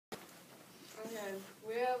And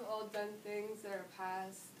we have all done things that are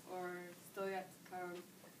past or still yet to come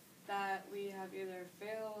that we have either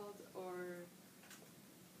failed or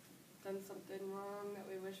done something wrong that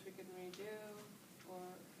we wish we could redo or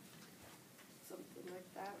something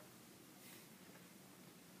like that.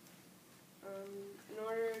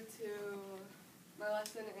 My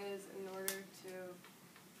lesson is in order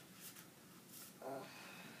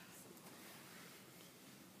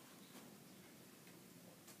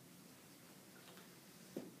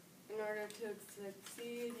to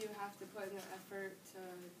succeed, you have to put in the effort to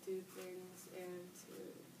do things and to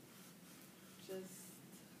just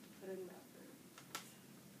put in the effort.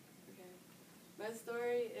 Okay. My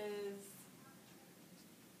story is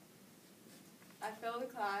I failed a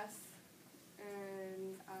class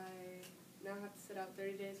and I now have to sit out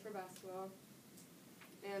 30 days for basketball.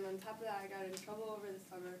 And on top of that, I got in trouble over the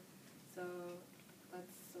summer, so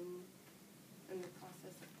that's in the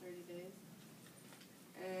process of 30 days.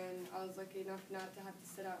 And I was lucky enough not to have to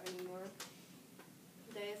sit out anymore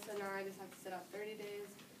days, so now I just have to sit out 30 days,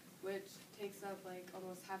 which takes up like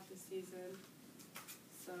almost half the season.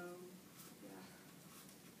 So,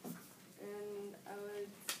 yeah. And I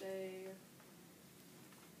would say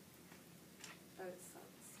that it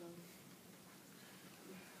sucks, so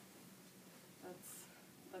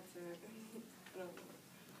that's it. I don't know.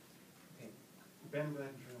 Okay. Ben, go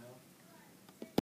ahead and turn